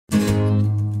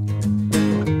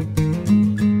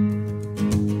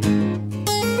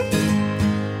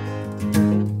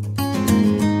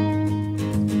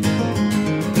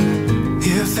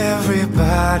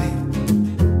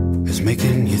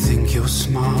think you're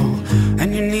small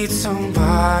and you need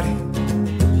somebody,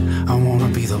 I wanna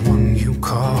be the one you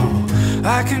call.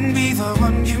 I can be the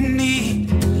one you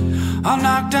need. I'll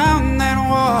knock down that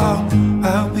wall.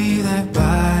 I'll be that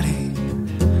body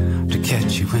to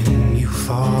catch you when you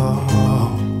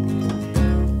fall.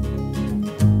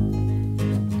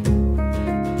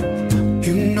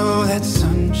 You know that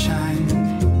sunshine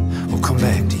will come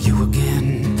back to you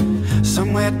again,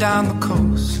 somewhere down the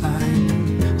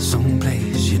coastline,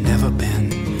 someplace you've never been.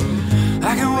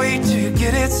 I can wait till you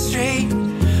get it straight,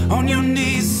 on your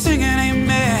knees singing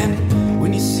amen,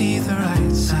 when you see the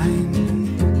right sign.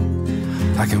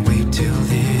 I can wait till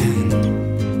then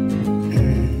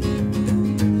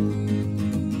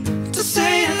to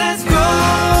say let's go.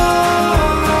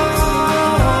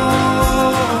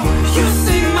 You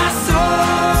sing my soul.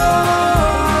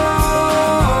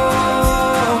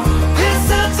 It's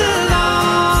such a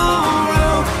long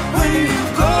road when you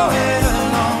go it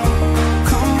alone.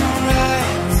 Come ride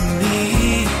with me,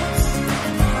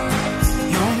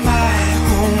 you're my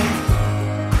home.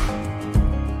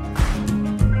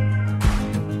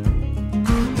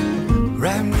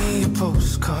 Write me a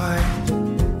postcard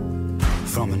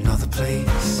from another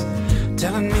place,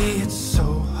 telling me it's so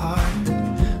hard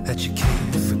that you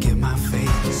can't forget my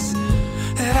face,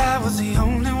 that I was the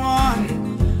only one,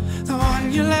 the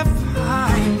one you left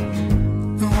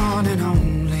behind, the one and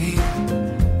only.